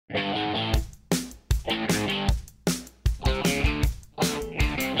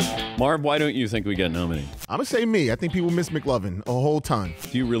Marv, why don't you think we get nominated? I'm going to say me. I think people miss McLovin a whole ton.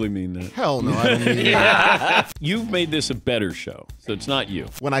 Do you really mean that? Hell no, I don't mean that. You've made this a better show, so it's not you.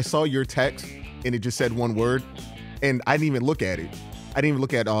 When I saw your text and it just said one word, and I didn't even look at it. I didn't even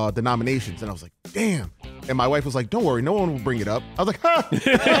look at the nominations, and I was like, damn. And my wife was like, don't worry, no one will bring it up. I was like, ha.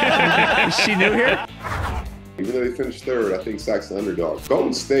 Is she new here? Even though they finished third, I think Sacs the underdog.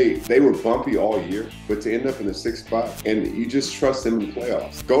 Golden State, they were bumpy all year, but to end up in the 6th spot, and you just trust them in the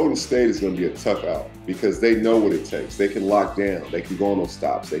playoffs. Golden State is going to be a tough out because they know what it takes. They can lock down. They can go on those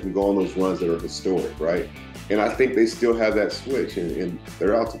stops. They can go on those runs that are historic, right? And I think they still have that switch, and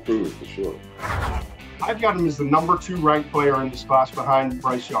they're out to prove it for sure. I've got him as the number 2 ranked player in this class behind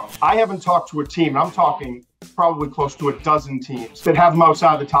Bryce Young. I haven't talked to a team, and I'm talking probably close to a dozen teams that have him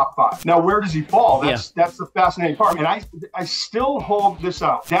outside the top 5. Now, where does he fall? That's the fascinating part. And I still hold this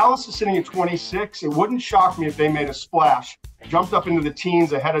out. Dallas is sitting at 26. It wouldn't shock me if they made a splash, jumped up into the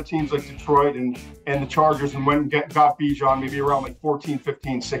teens ahead of teams like Detroit and the Chargers and went and got Bijan maybe around like 14,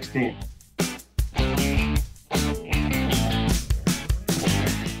 15, 16.